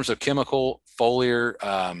 In terms of chemical foliar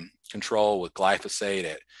control with glyphosate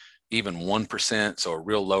at even 1%, so a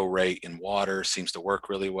real low rate in water, seems to work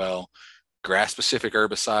really well. Grass-specific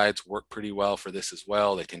herbicides work pretty well for this as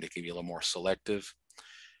well. They tend to be a little more selective.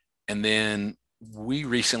 And then we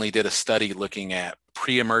recently did a study looking at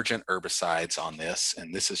pre-emergent herbicides on this,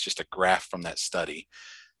 and this is just a graph from that study.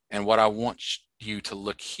 And what I want you to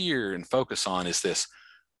look here and focus on is this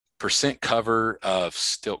percent cover of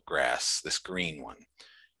stiltgrass, this green one.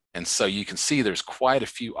 And so you can see there's quite a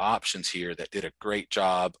few options here that did a great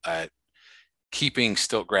job at keeping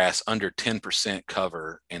stiltgrass under 10%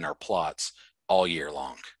 cover in our plots all year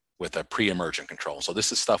long with a pre-emergent control. So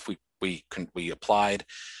this is stuff we applied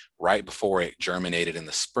right before it germinated in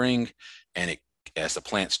the spring, and as the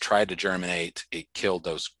plants tried to germinate, it killed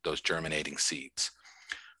those germinating seeds.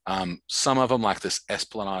 Some of them, like this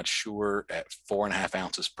Esplanade Sure at 4.5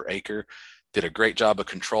 ounces per acre, did a great job of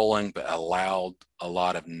controlling, but allowed a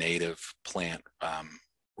lot of native plant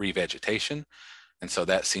revegetation. And so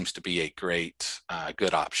that seems to be a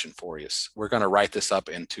good option for you. We're going to write this up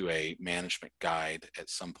into a management guide at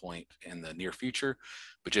some point in the near future,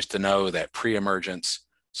 but just to know that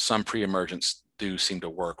some pre-emergents do seem to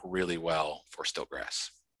work really well for stiltgrass.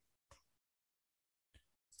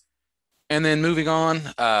 And then moving on,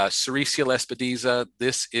 Sericea lespedeza.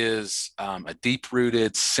 This is a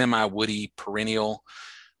deep-rooted, semi-woody perennial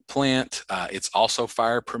plant. It's also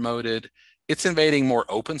fire promoted. It's invading more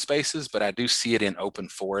open spaces, but I do see it in open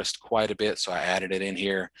forest quite a bit, so I added it in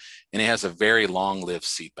here. And it has a very long-lived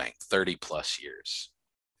seed bank, 30 plus years.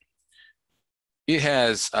 It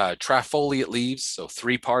has trifoliate leaves, so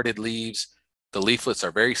 3-parted leaves. The leaflets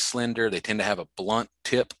are very slender. They tend to have a blunt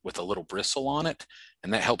tip with a little bristle on it,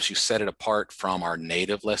 and that helps you set it apart from our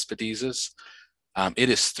native lespedezas. It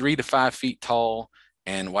is 3 to 5 feet tall,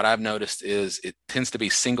 and what I've noticed is it tends to be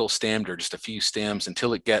single stemmed or just a few stems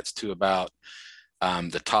until it gets to about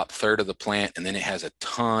the top third of the plant, and then it has a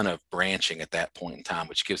ton of branching at that point in time,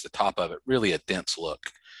 which gives the top of it really a dense look.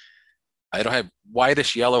 It'll have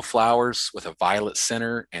whitish yellow flowers with a violet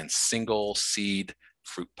center and single seed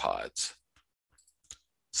fruit pods.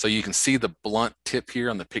 So you can see the blunt tip here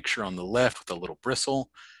on the picture on the left with a little bristle.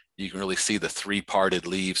 You can really see the 3-parted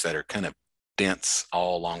leaves that are kind of dense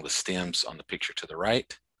all along the stems on the picture to the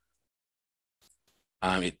right.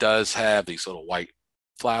 It does have these little white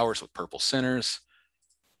flowers with purple centers.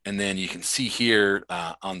 And then you can see here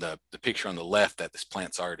on the picture on the left that this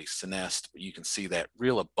plant's already senesced, but you can see that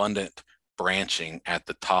real abundant branching at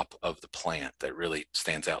the top of the plant that really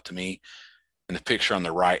stands out to me. And the picture on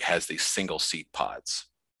the right has these single seed pods.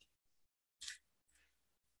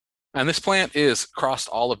 And this plant is across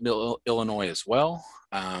all of Illinois as well.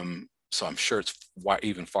 So I'm sure it's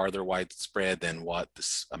even farther widespread than what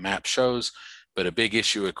this map shows, but a big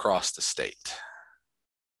issue across the state.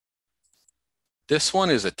 This one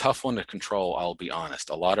is a tough one to control, I'll be honest.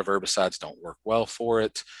 A lot of herbicides don't work well for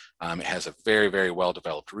it. It has a very, very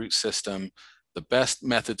well-developed root system. The best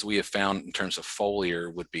methods we have found in terms of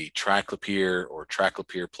foliar would be triclopyr or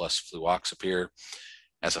triclopyr plus fluoxapyr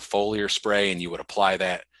as a foliar spray, and you would apply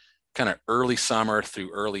that kind of early summer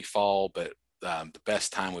through early fall, but the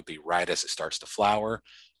best time would be right as it starts to flower,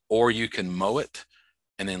 or you can mow it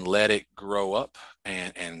and then let it grow up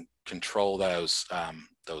and control those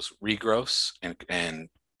regrowths and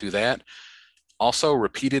do that. Also,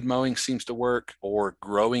 repeated mowing seems to work, or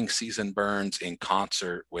growing season burns in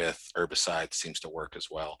concert with herbicides seems to work as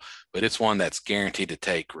well. But it's one that's guaranteed to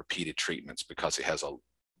take repeated treatments because it has a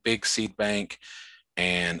big seed bank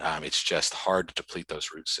and it's just hard to deplete those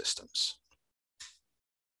root systems.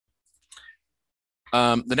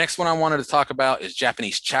 The next one I wanted to talk about is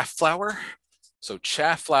Japanese chaff flower. So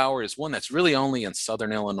chaff flower is one that's really only in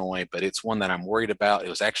Southern Illinois, but it's one that I'm worried about. It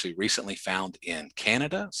was actually recently found in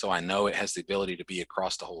Canada, so I know it has the ability to be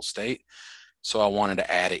across the whole state. So I wanted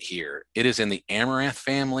to add it here. It is in the amaranth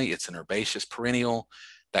family. It's an herbaceous perennial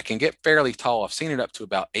that can get fairly tall. I've seen it up to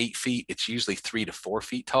about 8 feet. It's usually 3 to 4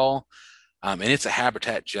 feet tall. And it's a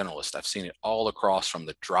habitat generalist. I've seen it all across from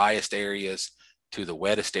the driest areas to the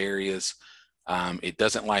wettest areas. It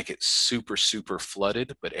doesn't like it super, super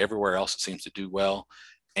flooded, but everywhere else it seems to do well.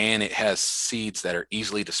 And it has seeds that are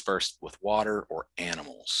easily dispersed with water or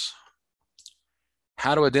animals.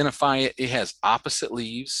 How to identify it? It has opposite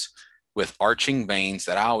leaves with arching veins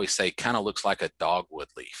that I always say kind of looks like a dogwood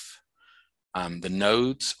leaf. The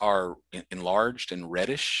nodes are enlarged and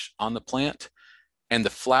reddish on the plant. And the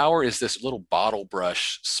flower is this little bottle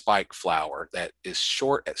brush spike flower that is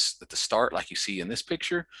short at the start, like you see in this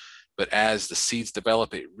picture. But as the seeds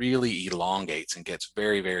develop, it really elongates and gets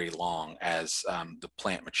very, very long as the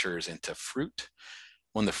plant matures into fruit.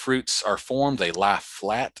 When the fruits are formed, they lie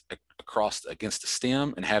flat across against the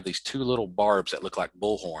stem and have these 2 little barbs that look like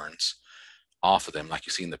bull horns off of them, like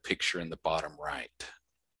you see in the picture in the bottom right.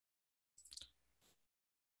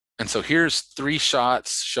 And so here's 3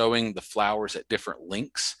 shots showing the flowers at different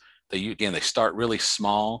lengths. They start really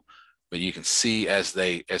small, but you can see as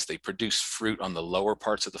they produce fruit on the lower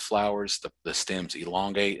parts of the flowers, the stems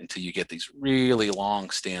elongate until you get these really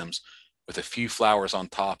long stems with a few flowers on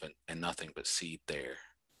top and nothing but seed there.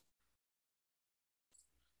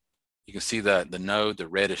 You can see the node, the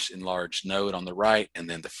reddish enlarged node on the right, and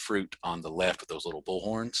then the fruit on the left with those little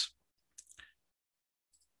bullhorns.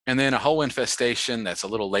 And then a whole infestation that's a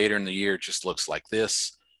little later in the year just looks like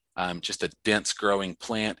this. Just a dense growing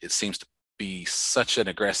plant. It seems to be such an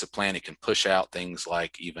aggressive plant, it can push out things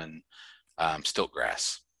like even stilt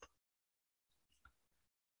grass.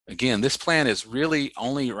 Again, this plant is really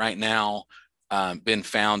only right now been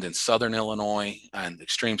found in Southern Illinois and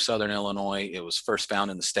extreme Southern Illinois. It was first found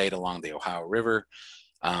in the state along the Ohio River,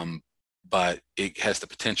 but it has the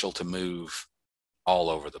potential to move all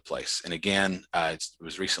over the place. And again, it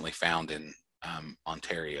was recently found in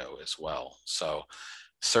Ontario as well. So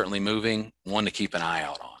certainly moving, one to keep an eye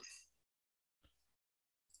out on.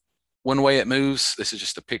 One way it moves, this is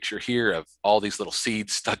just a picture here of all these little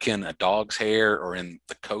seeds stuck in a dog's hair or in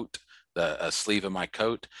the coat, the sleeve of my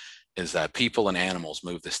coat, is that people and animals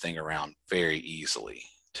move this thing around very easily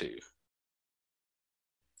too.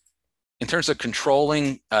 In terms of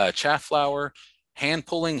controlling chaff flower, hand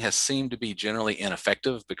pulling has seemed to be generally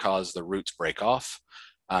ineffective because the roots break off.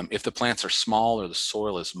 If the plants are small or the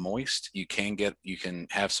soil is moist, you can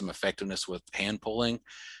have some effectiveness with hand pulling,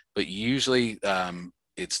 but usually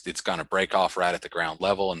it's going to break off right at the ground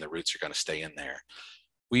level and the roots are going to stay in there.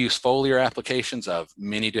 We use foliar applications of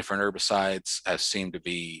many different herbicides have seemed to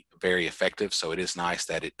be very effective. So it is nice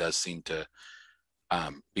that it does seem to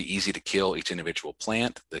be easy to kill each individual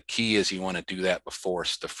plant. The key is you want to do that before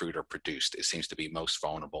the fruit are produced. It seems to be most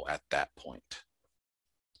vulnerable at that point.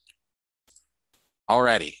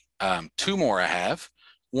 Alrighty, 2 more I have.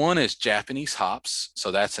 One is Japanese hops.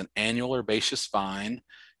 So that's an annual herbaceous vine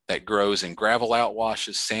that grows in gravel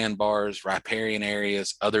outwashes, sandbars, riparian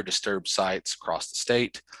areas, other disturbed sites across the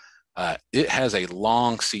state. It has a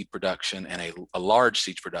long seed production and a large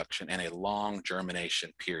seed production and a long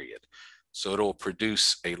germination period. So it'll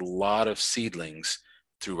produce a lot of seedlings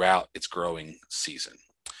throughout its growing season.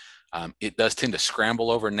 It does tend to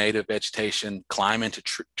scramble over native vegetation, climb into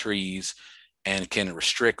trees, and can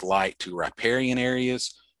restrict light to riparian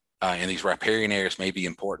areas. And these riparian areas may be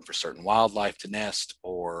important for certain wildlife to nest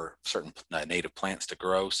or certain native plants to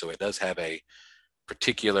grow. So it does have a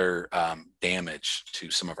particular damage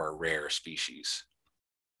to some of our rare species.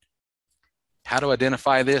 How to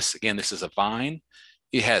identify this? Again, this is a vine.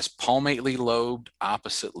 It has palmately lobed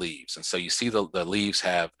opposite leaves. And so you see the leaves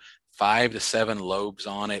have 5 to 7 lobes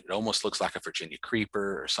on it. It almost looks like a Virginia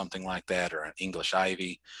creeper or something like that, or an English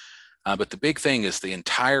ivy. But the big thing is the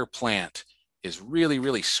entire plant is really,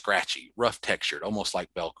 really scratchy, rough textured, almost like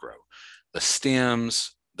Velcro. The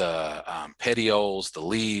stems, the petioles, the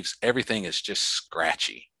leaves, everything is just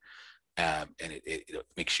scratchy. And it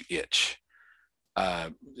makes you itch.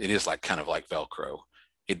 It is like kind of like Velcro.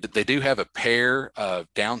 They do have a pair of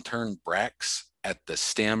downturned bracts at the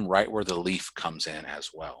stem right where the leaf comes in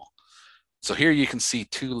as well. So here you can see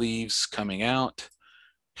 2 leaves coming out.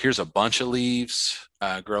 Here's a bunch of leaves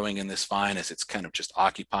growing in this vine as it's kind of just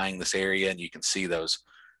occupying this area. And you can see those,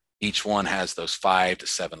 each one has those 5 to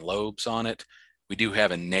 7 lobes on it. We do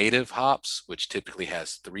have a native hops, which typically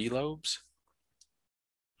has 3 lobes.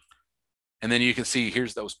 And then you can see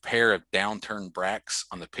here's those pair of downturned bracts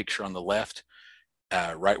on the picture on the left,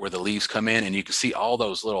 right where the leaves come in. And you can see all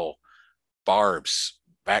those little barbs,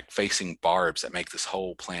 back-facing barbs that make this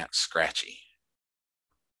whole plant scratchy.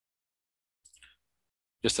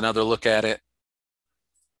 Just another look at it.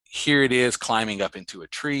 Here it is climbing up into a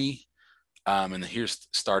tree, and here's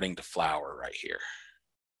starting to flower right here.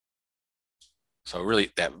 So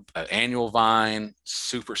really that annual vine,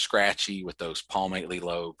 super scratchy with those palmately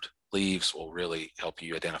lobed leaves will really help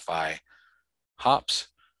you identify hops.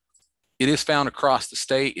 It is found across the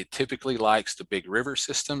state. It typically likes the big river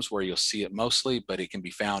systems where you'll see it mostly, but it can be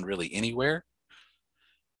found really anywhere.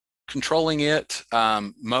 Controlling it,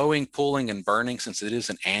 mowing, pulling, and burning, since it is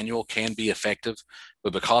an annual, can be effective,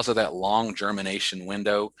 but because of that long germination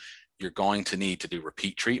window, you're going to need to do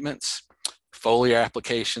repeat treatments. Foliar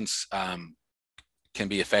applications can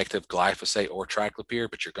be effective, glyphosate or triclopyr,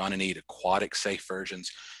 but you're going to need aquatic safe versions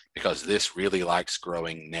because this really likes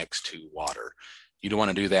growing next to water. You don't want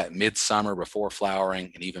to do that midsummer before flowering,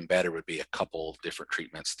 and even better would be a couple different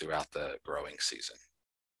treatments throughout the growing season.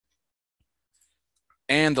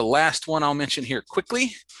 And the last one I'll mention here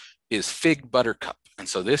quickly is fig buttercup. And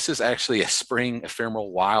so this is actually a spring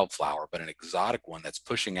ephemeral wildflower, but an exotic one that's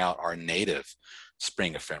pushing out our native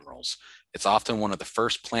spring ephemerals. It's often one of the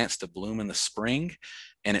first plants to bloom in the spring,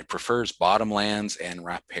 and it prefers bottomlands and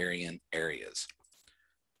riparian areas.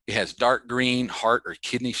 It has dark green, heart or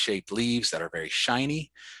kidney-shaped leaves that are very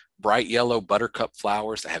shiny, bright yellow buttercup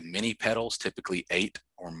flowers that have many petals, typically 8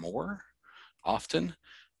 or more, often.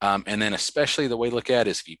 And then especially the way to look at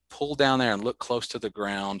it is if you pull down there and look close to the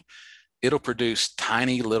ground, it'll produce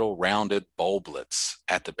tiny little rounded bulblets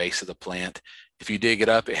at the base of the plant. If you dig it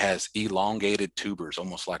up, it has elongated tubers,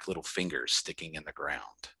 almost like little fingers sticking in the ground.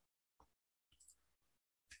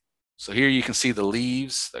 So here you can see the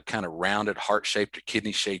leaves, the kind of rounded heart-shaped or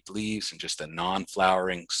kidney-shaped leaves, and just a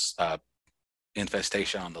non-flowering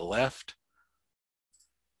infestation on the left.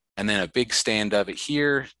 And then a big stand of it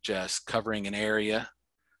here, just covering an area.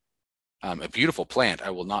 A beautiful plant, I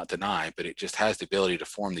will not deny, but it just has the ability to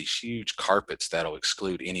form these huge carpets that'll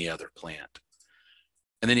exclude any other plant.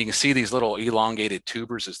 And then you can see these little elongated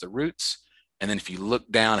tubers as the roots. And then if you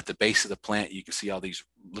look down at the base of the plant, you can see all these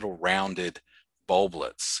little rounded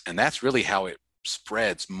bulblets. And that's really how it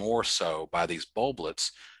spreads, more so by these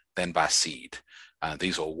bulblets than by seed.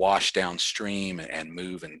 These will wash downstream and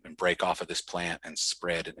move and break off of this plant and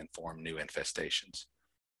spread and form new infestations.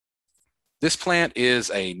 This plant is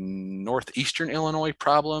a northeastern Illinois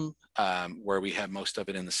problem where we have most of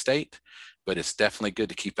it in the state, but it's definitely good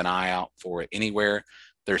to keep an eye out for it anywhere.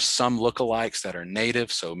 There's some lookalikes that are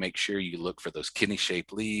native, so make sure you look for those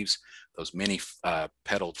kidney-shaped leaves, those many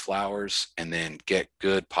petaled flowers, and then get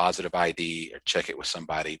good positive ID or check it with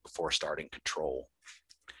somebody before starting control.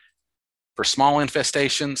 For small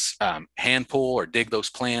infestations, hand pull or dig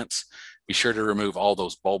those plants. Be sure to remove all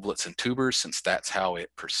those bulblets and tubers, since that's how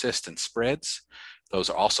it persists and spreads.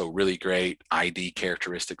 Those are also really great ID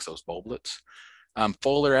characteristics, those bulblets.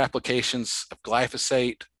 Foliar applications of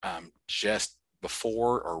glyphosate just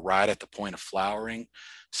before or right at the point of flowering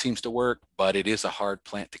seems to work, but it is a hard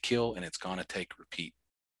plant to kill, and it's going to take repeat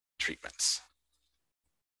treatments.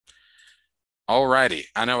 All righty,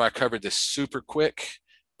 I know I covered this super quick,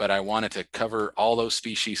 but I wanted to cover all those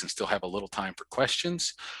species and still have a little time for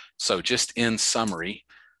questions. So just in summary,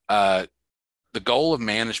 the goal of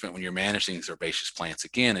management when you're managing these herbaceous plants,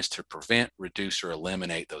 again, is to prevent, reduce, or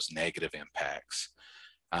eliminate those negative impacts.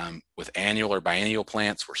 With annual or biennial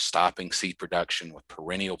plants, we're stopping seed production. With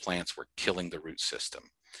perennial plants, we're killing the root system.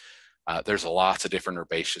 There's lots of different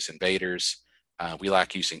herbaceous invaders. We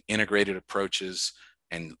like using integrated approaches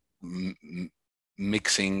and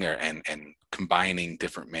mixing and combining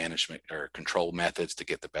different management or control methods to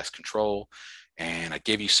get the best control. And I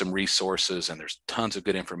give you some resources, and there's tons of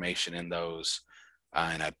good information in those.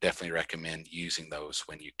 And I definitely recommend using those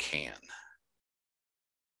when you can.